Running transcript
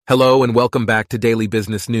Hello and welcome back to Daily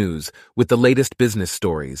Business News with the latest business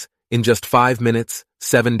stories in just 5 minutes,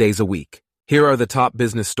 7 days a week. Here are the top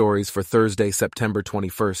business stories for Thursday, September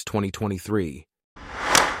 21st, 2023.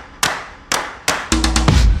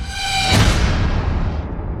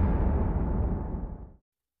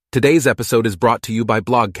 Today's episode is brought to you by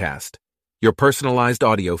Blogcast, your personalized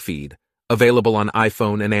audio feed, available on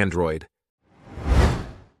iPhone and Android.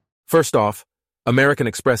 First off, American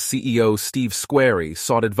Express CEO Steve Squeri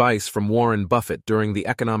sought advice from Warren Buffett during the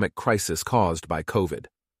economic crisis caused by COVID.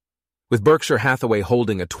 With Berkshire Hathaway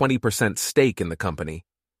holding a 20% stake in the company,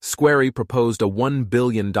 Squeri proposed a $1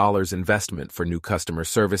 billion investment for new customer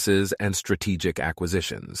services and strategic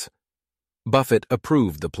acquisitions. Buffett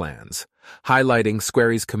approved the plans, highlighting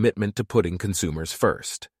Squeri's commitment to putting consumers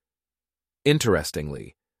first.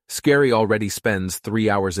 Interestingly, Squeri already spends 3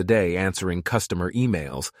 hours a day answering customer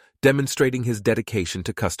emails, demonstrating his dedication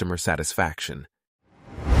to customer satisfaction.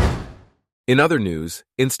 In other news,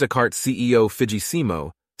 Instacart CEO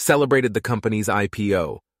Simo celebrated the company's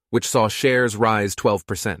IPO, which saw shares rise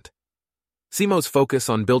 12%. Simo's focus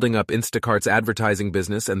on building up Instacart's advertising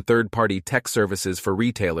business and third-party tech services for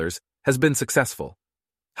retailers has been successful.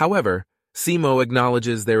 However, Simo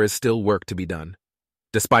acknowledges there is still work to be done.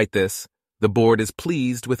 Despite this, the board is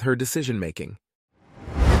pleased with her decision-making.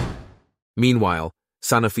 Meanwhile,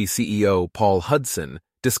 Sanofi CEO Paul Hudson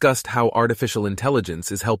discussed how artificial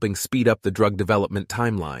intelligence is helping speed up the drug development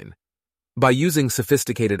timeline. By using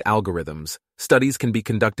sophisticated algorithms, studies can be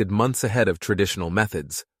conducted months ahead of traditional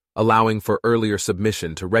methods, allowing for earlier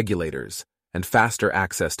submission to regulators and faster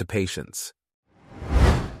access to patients.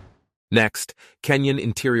 Next, Kenyan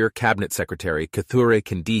Interior Cabinet Secretary Kithure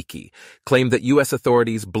Kindiki claimed that U.S.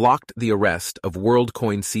 authorities blocked the arrest of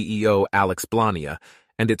WorldCoin CEO Alex Blania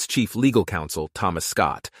and its chief legal counsel Thomas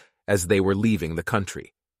Scott as they were leaving the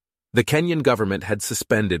country. The Kenyan government had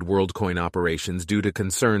suspended WorldCoin operations due to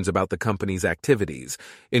concerns about the company's activities,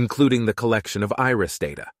 including the collection of iris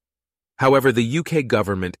data. However, the UK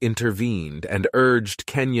government intervened and urged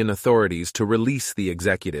Kenyan authorities to release the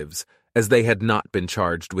executives, as they had not been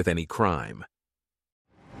charged with any crime.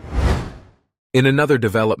 In another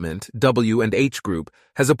development, W&H Group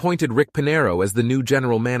has appointed Rick Pinheiro as the new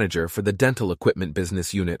general manager for the dental equipment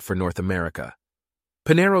business unit for North America.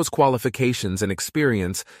 Pinheiro's qualifications and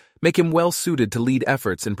experience make him well-suited to lead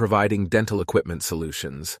efforts in providing dental equipment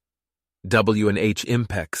solutions. W&H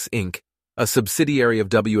Impex, Inc., a subsidiary of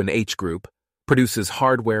W&H Group, produces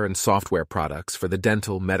hardware and software products for the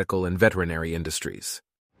dental, medical, and veterinary industries.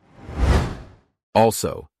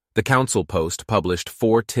 Also, the Council Post published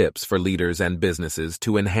 4 tips for leaders and businesses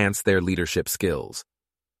to enhance their leadership skills.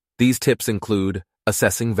 These tips include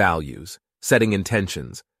assessing values, setting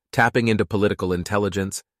intentions, tapping into political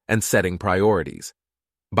intelligence, and setting priorities.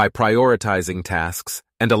 By prioritizing tasks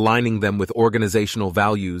and aligning them with organizational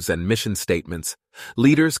values and mission statements,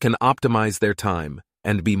 leaders can optimize their time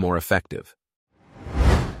and be more effective.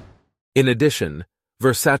 In addition,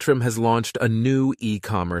 Versatrim has launched a new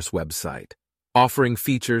e-commerce website, offering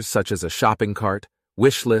features such as a shopping cart,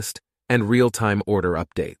 wish list, and real-time order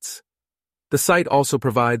updates. The site also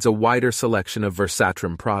provides a wider selection of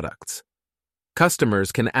Versatrim products.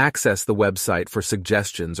 Customers can access the website for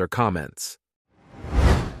suggestions or comments.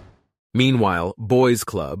 Meanwhile, Boys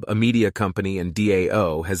Club, a media company and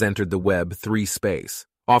DAO, has entered the Web3 space,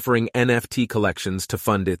 offering NFT collections to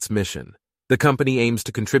fund its mission. The company aims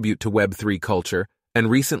to contribute to Web3 culture and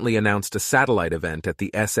recently announced a satellite event at the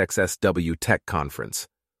SXSW Tech Conference.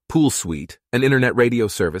 Poolsuite, an internet radio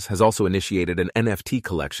service, has also initiated an NFT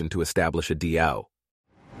collection to establish a DAO.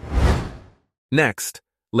 Next,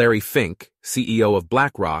 Larry Fink, CEO of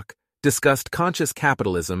BlackRock, discussed conscious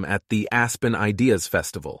capitalism at the Aspen Ideas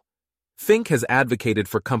Festival. Fink has advocated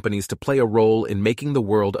for companies to play a role in making the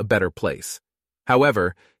world a better place.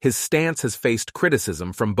 However, his stance has faced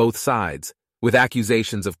criticism from both sides, with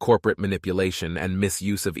accusations of corporate manipulation and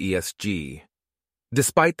misuse of ESG.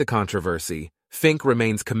 Despite the controversy, Fink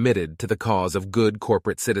remains committed to the cause of good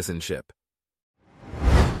corporate citizenship.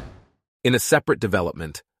 In a separate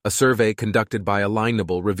development, a survey conducted by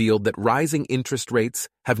Alignable revealed that rising interest rates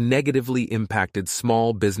have negatively impacted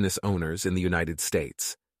small business owners in the United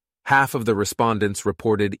States. Half of the respondents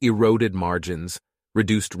reported eroded margins,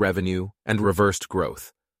 reduced revenue, and reversed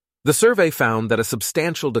growth. The survey found that a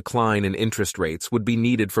substantial decline in interest rates would be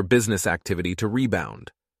needed for business activity to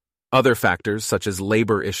rebound. Other factors such as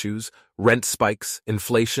labor issues, rent spikes,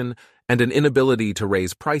 inflation, and an inability to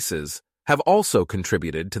raise prices have also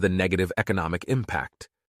contributed to the negative economic impact.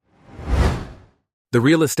 The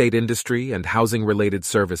real estate industry and housing-related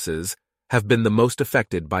services have been the most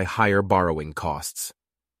affected by higher borrowing costs.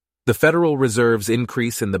 The Federal Reserve's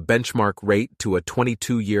increase in the benchmark rate to a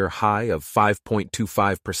 22-year high of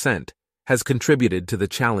 5.25% has contributed to the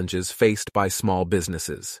challenges faced by small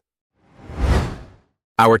businesses.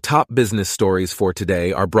 Our top business stories for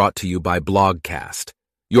today are brought to you by Blogcast,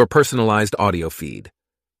 your personalized audio feed.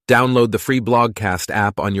 Download the free Blogcast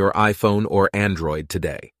app on your iPhone or Android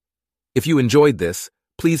today. If you enjoyed this,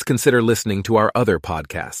 please consider listening to our other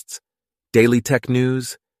podcasts: Daily Tech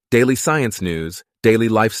News, Daily Science News, Daily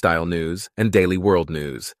Lifestyle News, and Daily World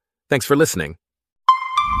News. Thanks for listening.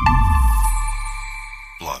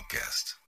 Blogcast.